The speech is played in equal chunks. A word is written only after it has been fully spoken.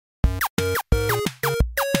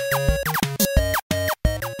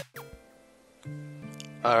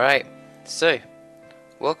Alright, so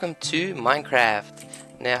welcome to Minecraft.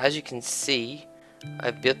 Now as you can see,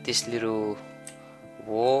 I built this little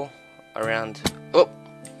wall around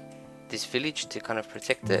this village to kind of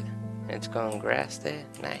protect it, and it's got grass there.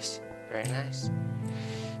 Nice, very nice.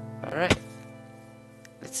 Alright,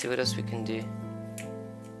 let's see what else we can do.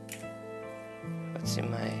 What's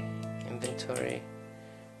in my inventory?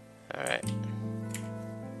 Alright,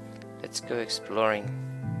 let's go exploring.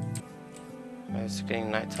 It's getting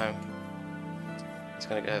nighttime. It's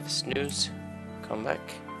gonna go have a snooze. Come back.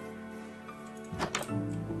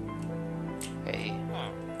 Hey.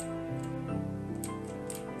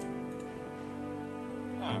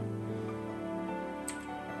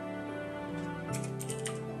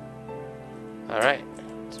 Alright.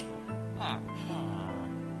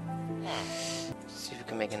 Let's see if we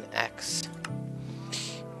can make an axe.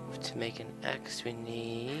 To make an axe we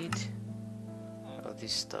need all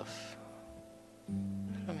this stuff.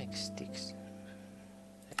 How do I make sticks?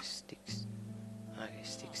 Like sticks. Okay,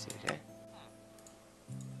 sticks, there we go.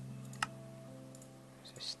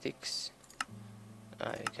 So sticks.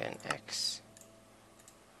 Okay, an axe.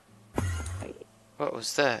 What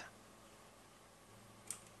was that?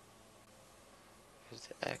 There's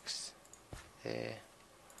the axe. There.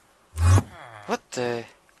 What the?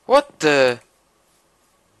 What the?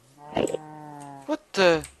 What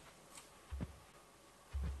the?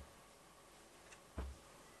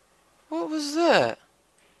 What was that?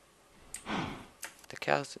 The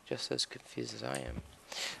cows are just as confused as I am.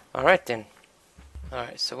 Alright then.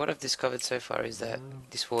 Alright, so what I've discovered so far is that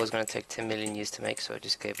this wall is going to take 10 million years to make, so I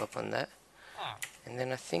just gave up on that. And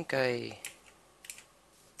then I think I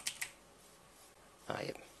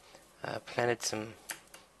planted some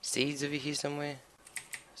seeds over here somewhere.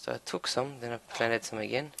 So I took some, then I planted some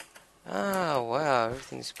again. Ah, wow,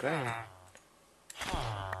 everything's grown.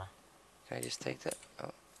 Can I just take that?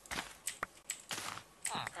 Oh.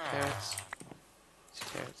 Carrots.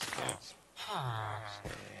 Carrots, carrots. So,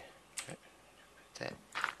 put that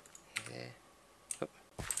there. Oop.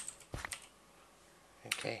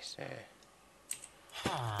 Okay, so.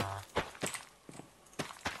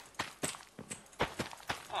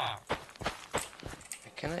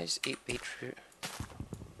 Can I just eat beetroot?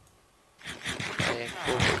 Yeah,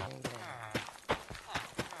 cool.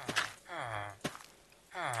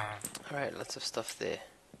 Alright, lots of stuff there.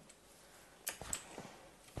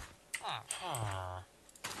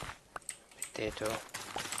 Potato.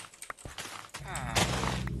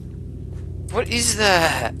 What is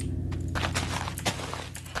that?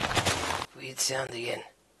 Weird sound again.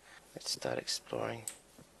 Let's start exploring.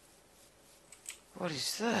 What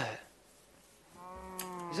is that?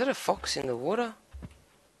 Is that a fox in the water?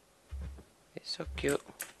 It's so cute.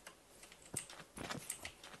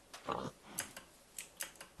 Oh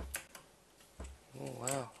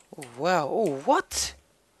wow. Oh wow. Oh what?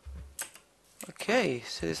 Okay,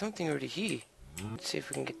 so there's something already here. Let's see if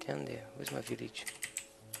we can get down there. Where's my village?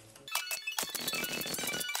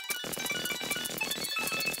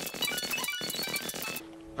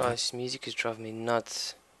 Oh, this music is driving me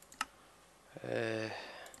nuts.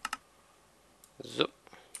 Zoop.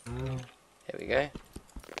 There we go.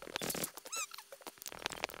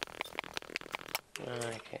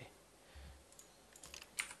 Okay.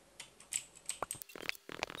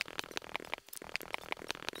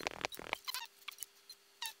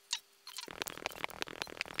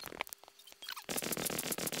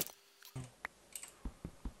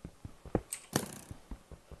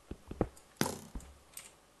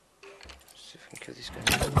 See if we can kill this guy.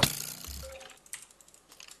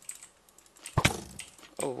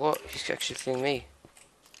 Oh, what? He's actually killing me.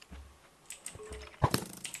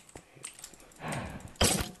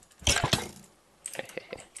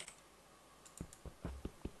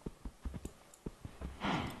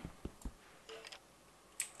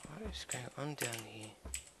 What is going on down here?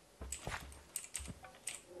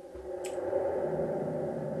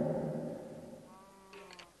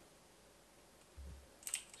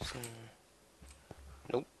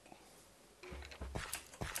 Nope.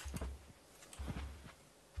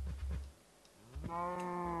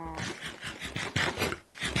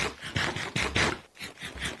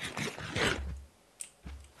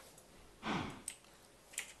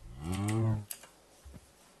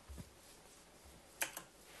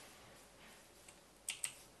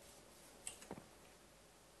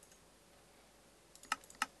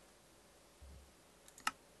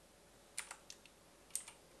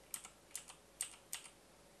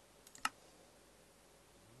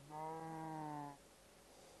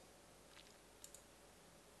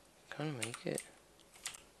 Can't make it.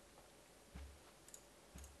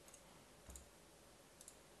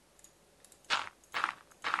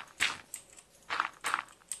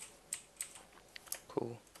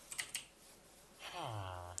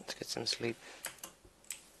 get some sleep.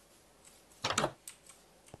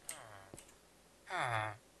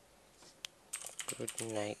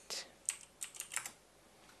 Good night.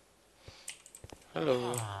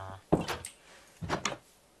 Hello.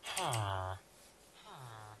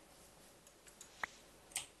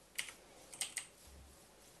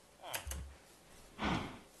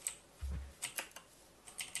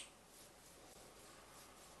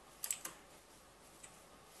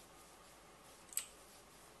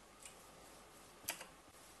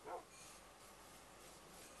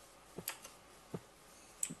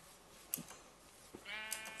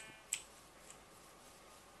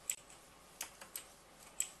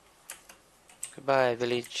 Goodbye,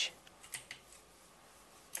 village.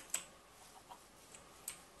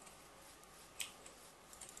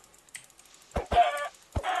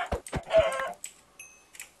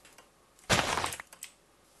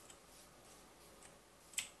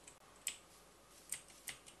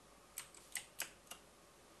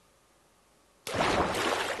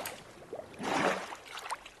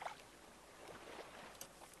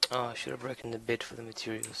 Oh, I should have broken the bed for the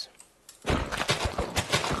materials.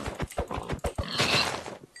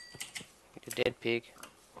 You dead pig.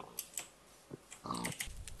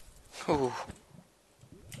 Oh.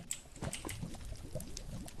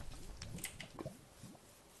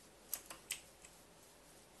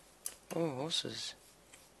 Oh, horses.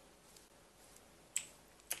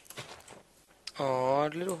 Oh,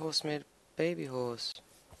 little horse made baby horse.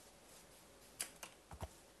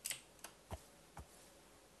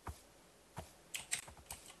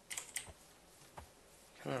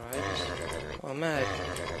 Can I ride this? Oh, I'm mad.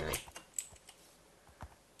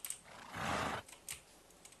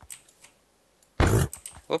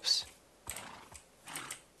 Whoops.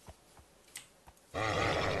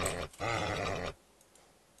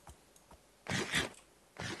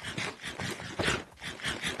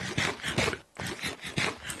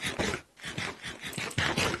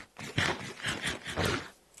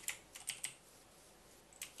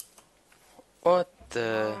 What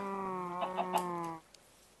the?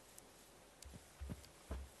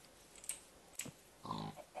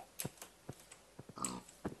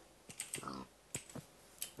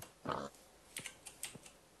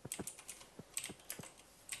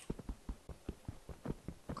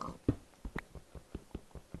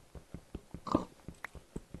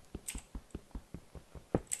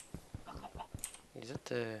 Is that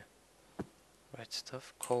the right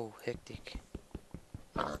stuff? Coal, hectic.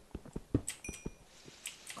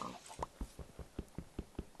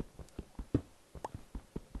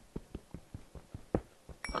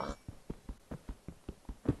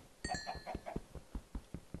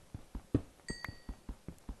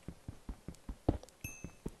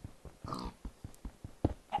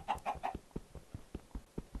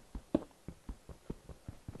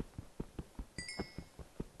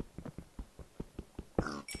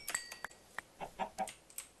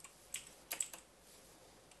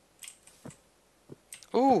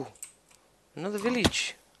 Ooh! Another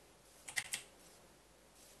village!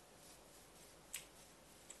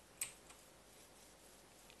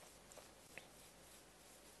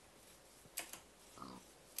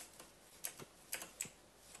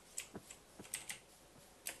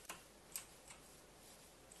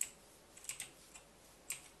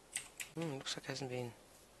 Looks like it hasn't been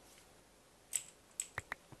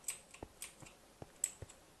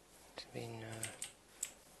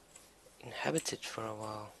inhabited for a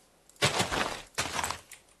while.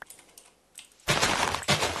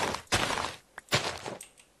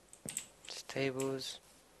 Stables.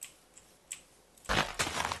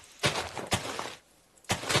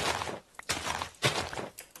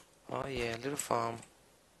 Oh yeah, little farm.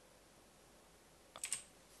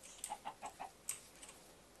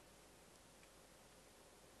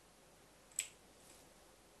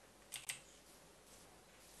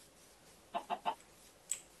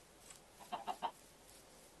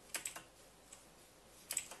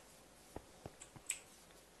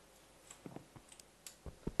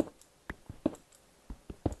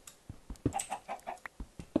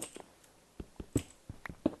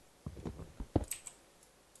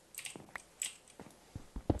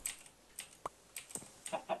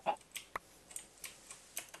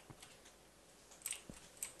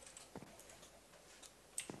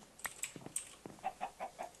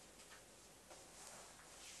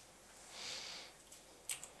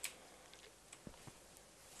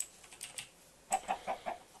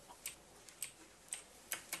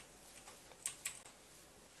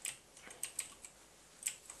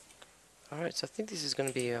 Alright, so I think this is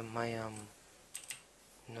gonna be my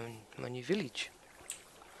new village.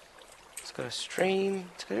 It's got a stream,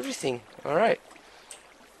 it's got everything. Alright.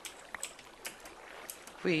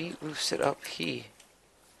 we will set up here.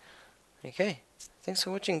 Okay, thanks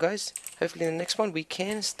for watching, guys. Hopefully in the next one we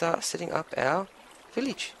can start setting up our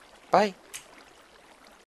village. Bye.